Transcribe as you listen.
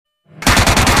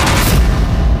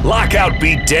Lockout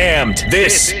be damned.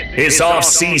 This is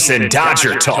off-season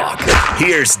Dodger Talk.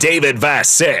 Here's David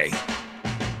Vassegh.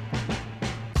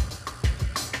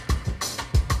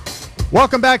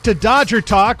 Welcome back to Dodger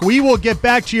Talk. We will get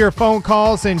back to your phone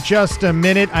calls in just a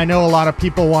minute. I know a lot of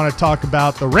people want to talk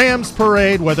about the Rams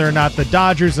parade, whether or not the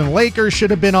Dodgers and Lakers should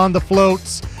have been on the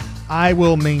floats. I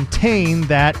will maintain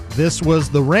that this was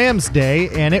the Rams' day,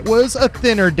 and it was a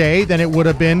thinner day than it would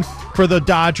have been for the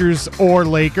Dodgers or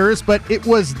Lakers, but it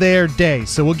was their day.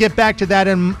 So we'll get back to that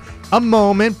in a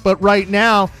moment, but right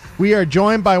now we are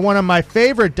joined by one of my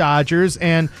favorite Dodgers,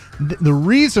 and the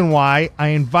reason why I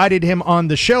invited him on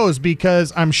the show is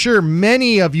because I'm sure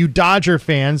many of you Dodger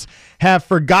fans have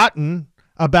forgotten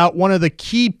about one of the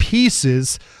key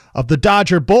pieces of the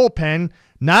Dodger bullpen,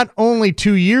 not only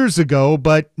 2 years ago,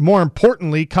 but more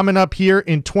importantly, coming up here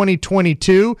in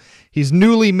 2022. He's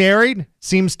newly married,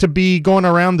 seems to be going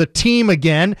around the team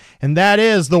again, and that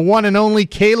is the one and only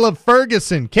Caleb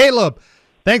Ferguson. Caleb,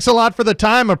 thanks a lot for the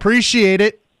time. Appreciate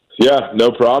it. Yeah,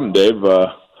 no problem, Dave.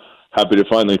 Happy to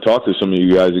finally talk to some of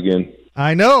you guys again.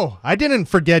 I know. I didn't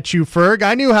forget you, Ferg.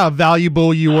 I knew how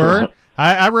valuable you were.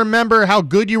 I remember how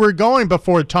good you were going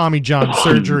before Tommy John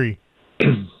surgery.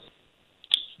 Yeah,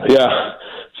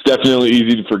 it's definitely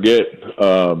easy to forget.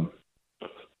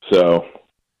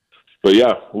 But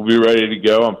yeah, we'll be ready to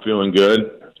go. I'm feeling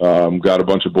good. Got a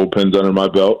bunch of bullpens under my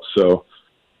belt, so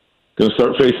going to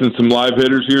start facing some live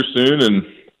hitters here soon and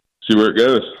see where it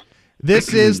goes.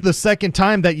 This is the second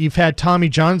time that you've had Tommy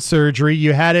John surgery.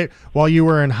 You had it while you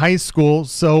were in high school.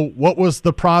 So what was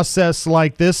the process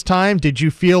like this time? Did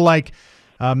you feel like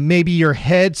maybe your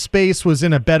head space was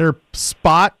in a better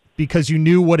spot because you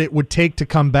knew what it would take to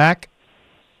come back?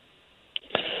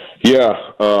 Yeah.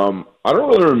 I don't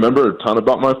really remember a ton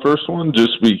about my first one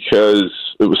just because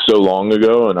it was so long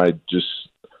ago, and I guess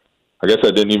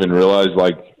I didn't even realize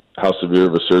like how severe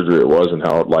of a surgery it was and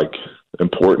how like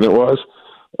important it was.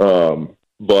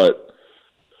 But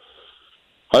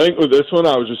I think with this one,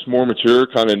 I was just more mature,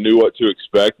 kind of knew what to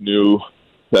expect, knew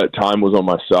that time was on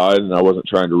my side, and I wasn't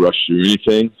trying to rush through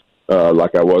anything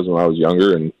like I was when I was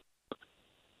younger, and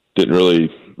didn't really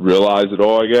realize it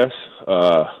all, I guess.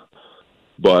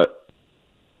 But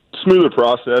smoother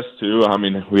process too. I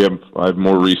mean, I have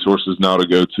more resources now to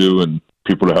go to and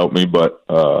people to help me, but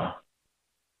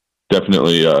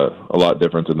definitely a lot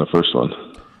different than the first one.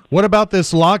 What about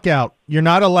this lockout? You're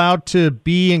not allowed to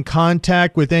be in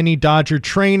contact with any Dodger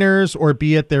trainers or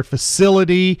be at their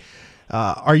facility.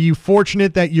 Are you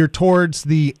fortunate that you're towards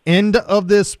the end of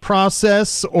this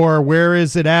process, or where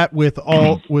is it at with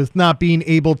not being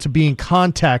able to be in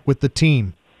contact with the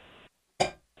team?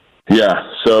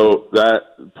 Yeah, so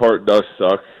that part does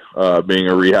suck. Being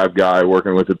a rehab guy,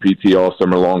 working with a PT all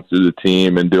summer long through the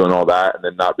team and doing all that, and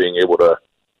then not being able to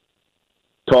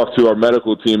talk to our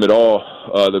medical team at all,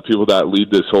 the people that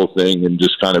lead this whole thing, and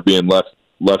just kind of being left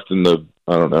in the,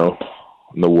 I don't know,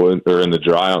 in the wood or in the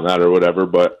dry on that or whatever.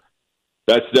 But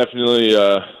that's definitely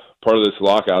part of this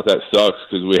lockout. That sucks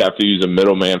because we have to use a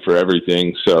middleman for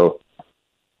everything. So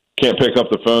can't pick up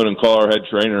the phone and call our head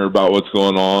trainer about what's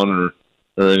going on or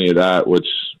any of that, which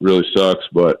really sucks,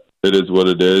 but it is what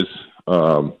it is.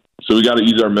 So we got to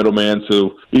use our middleman.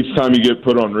 So each time you get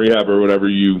put on rehab or whatever,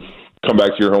 you come back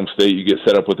to your home state, you get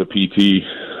set up with a PT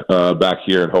back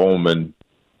here at home, and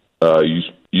you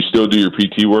still do your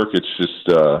PT work. It's just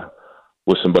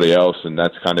with somebody else, and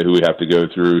that's kind of who we have to go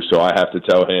through. So I have to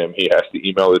tell him, he has to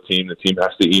email the team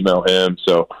has to email him.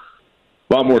 So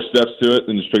a lot more steps to it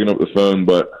than just picking up the phone,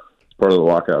 but it's part of the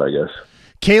lockout, I guess.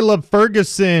 Caleb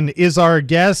Ferguson is our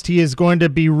guest. He is going to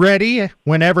be ready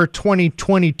whenever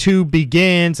 2022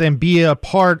 begins and be a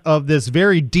part of this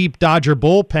very deep Dodger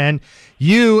bullpen.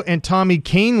 You and Tommy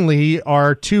Kahnle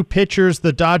are two pitchers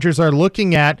the Dodgers are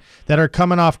looking at that are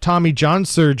coming off Tommy John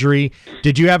surgery.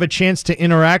 Did you have a chance to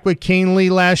interact with Kahnle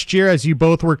last year as you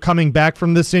both were coming back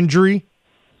from this injury?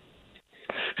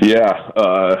 Yeah,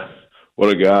 what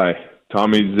a guy.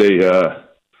 Tommy's a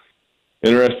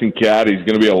interesting cat. He's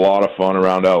going to be a lot of fun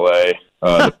around LA.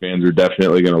 The fans are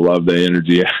definitely going to love the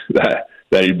energy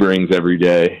that he brings every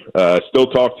day. Still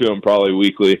talk to him probably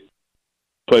weekly,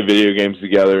 play video games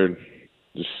together, and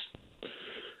just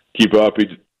keep up.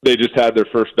 They just had their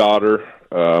first daughter.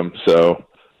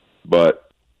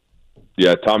 But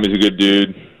yeah, Tommy's a good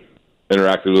dude.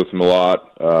 Interacted with him a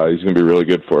lot. He's going to be really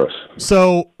good for us.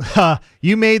 So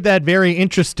you made that very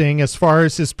interesting as far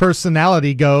as his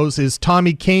personality goes. Is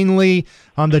Tommy Kahnle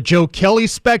on the Joe Kelly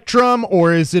spectrum,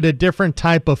 or is it a different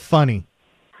type of funny?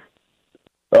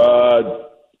 A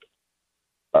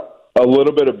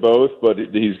little bit of both, but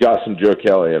he's got some Joe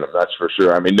Kelly in him, that's for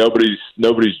sure. I mean, nobody's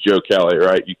Joe Kelly,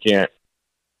 right? You can't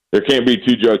there can't be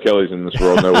two Joe Kellys in this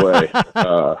world. No way.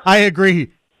 I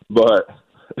agree. But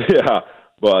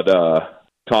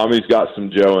Tommy's got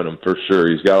some Joe in him for sure.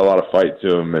 He's got a lot of fight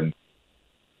to him, and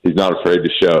he's not afraid to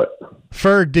show it.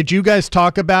 Ferg, did you guys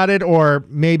talk about it, or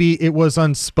maybe it was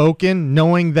unspoken,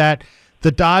 knowing that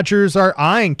the Dodgers are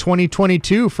eyeing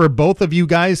 2022 for both of you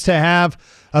guys to have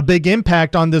a big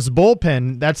impact on this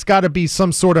bullpen? That's got to be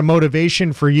some sort of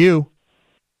motivation for you.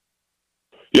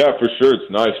 Yeah, for sure. It's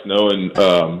nice knowing,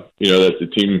 that the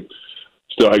team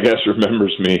still, I guess,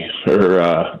 remembers me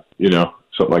or,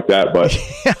 something like that. But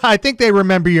I think they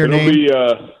remember your name.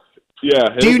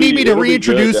 Do you need me to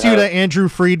reintroduce you to Andrew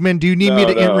Friedman? Do you need me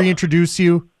to reintroduce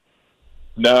you?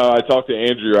 No, I talked to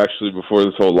Andrew actually before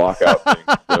this whole lockout thing,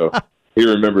 so he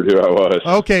remembered who I was.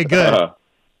 Okay, good.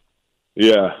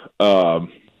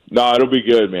 No, it'll be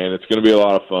good, man. It's going to be a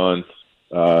lot of fun.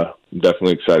 I'm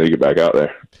definitely excited to get back out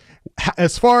there.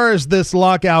 As far as this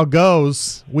lockout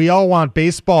goes, we all want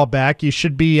baseball back. You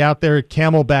should be out there at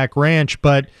Camelback Ranch,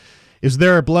 but is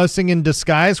there a blessing in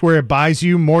disguise where it buys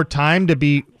you more time to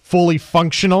be fully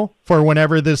functional for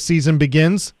whenever this season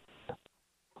begins?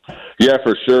 Yeah,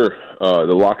 for sure.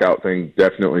 The lockout thing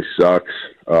definitely sucks.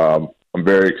 I'm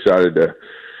very excited to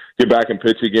get back and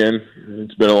pitch again.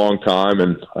 It's been a long time,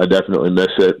 and I definitely miss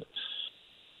it.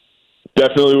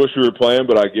 Definitely wish we were playing,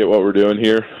 but I get what we're doing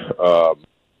here.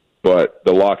 But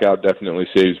the lockout definitely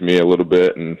saves me a little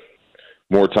bit, and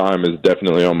more time is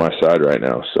definitely on my side right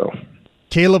now. So,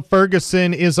 Caleb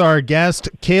Ferguson is our guest.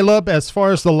 Caleb, as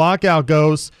far as the lockout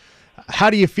goes,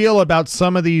 how do you feel about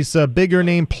some of these bigger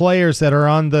name players that are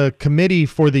on the committee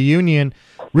for the union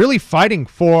really fighting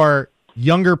for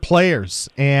younger players?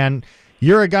 And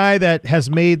you're a guy that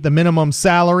has made the minimum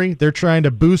salary. They're trying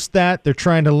to boost that. They're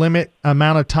trying to limit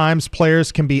amount of times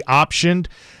players can be optioned.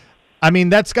 I mean,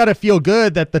 that's got to feel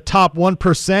good that the top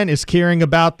 1% is caring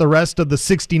about the rest of the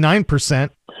 69%.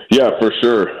 Yeah, for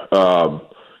sure.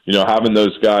 Having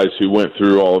those guys who went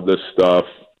through all of this stuff,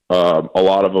 a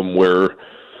lot of them were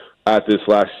at this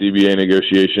last CBA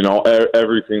negotiation,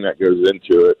 everything that goes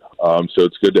into it. So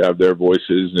it's good to have their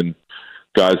voices and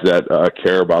guys that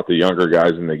care about the younger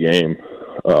guys in the game.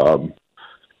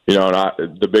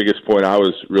 The biggest point I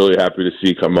was really happy to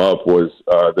see come up was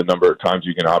the number of times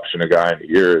you can option a guy in a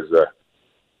year. As a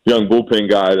young bullpen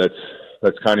guy,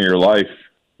 that's kind of your life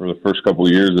for the first couple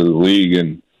of years of the league,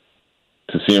 and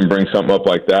to see him bring something up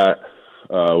like that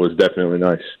was definitely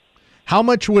nice. How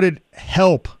much would it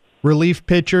help relief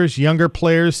pitchers, younger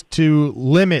players, to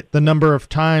limit the number of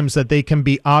times that they can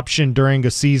be optioned during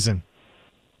a season?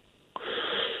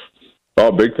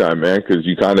 Oh, big time, man, because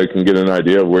you kind of can get an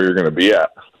idea of where you're going to be at.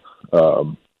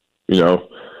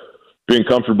 Being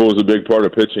comfortable is a big part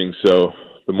of pitching, so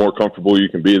the more comfortable you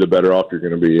can be, the better off you're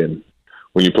going to be. And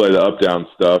when you play the up-down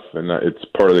stuff, and it's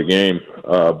part of the game,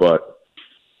 but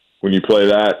when you play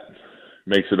that, it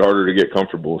makes it harder to get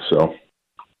comfortable. So,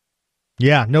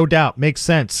 yeah, no doubt. Makes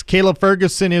sense. Caleb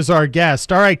Ferguson is our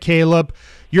guest. All right, Caleb,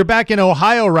 you're back in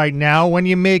Ohio right now. When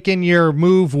you making your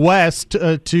move west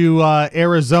to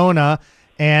Arizona,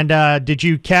 and did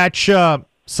you catch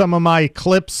some of my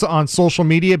clips on social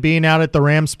media being out at the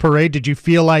Rams parade? Did you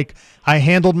feel like I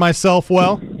handled myself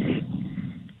well?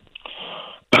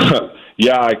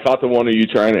 Yeah, I caught the one of you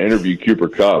trying to interview Cooper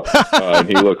Kupp, and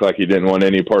he looked like he didn't want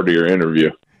any part of your interview.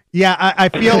 Yeah, I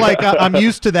feel like I'm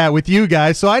used to that with you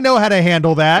guys, so I know how to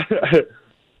handle that.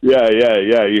 Yeah,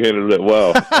 you handled it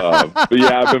well. But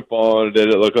yeah, I've been following it.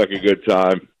 It looked like a good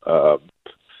time.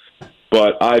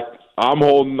 But I'm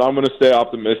going to stay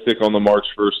optimistic on the March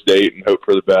 1st date and hope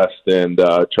for the best, and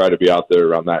try to be out there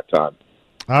around that time.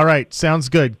 All right, sounds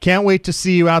good. Can't wait to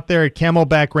see you out there at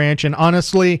Camelback Ranch. And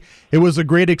honestly, it was a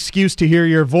great excuse to hear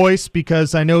your voice,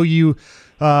 because I know you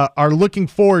are looking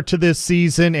forward to this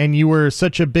season, and you were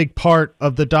such a big part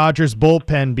of the Dodgers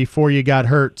bullpen before you got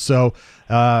hurt. So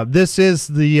this is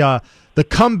the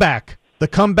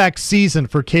comeback season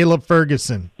for Caleb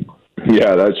Ferguson.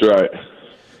 Yeah, that's right.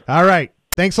 All right.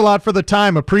 Thanks a lot for the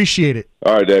time. Appreciate it.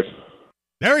 All right, Dave.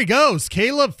 There he goes,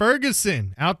 Caleb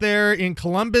Ferguson, out there in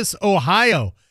Columbus, Ohio.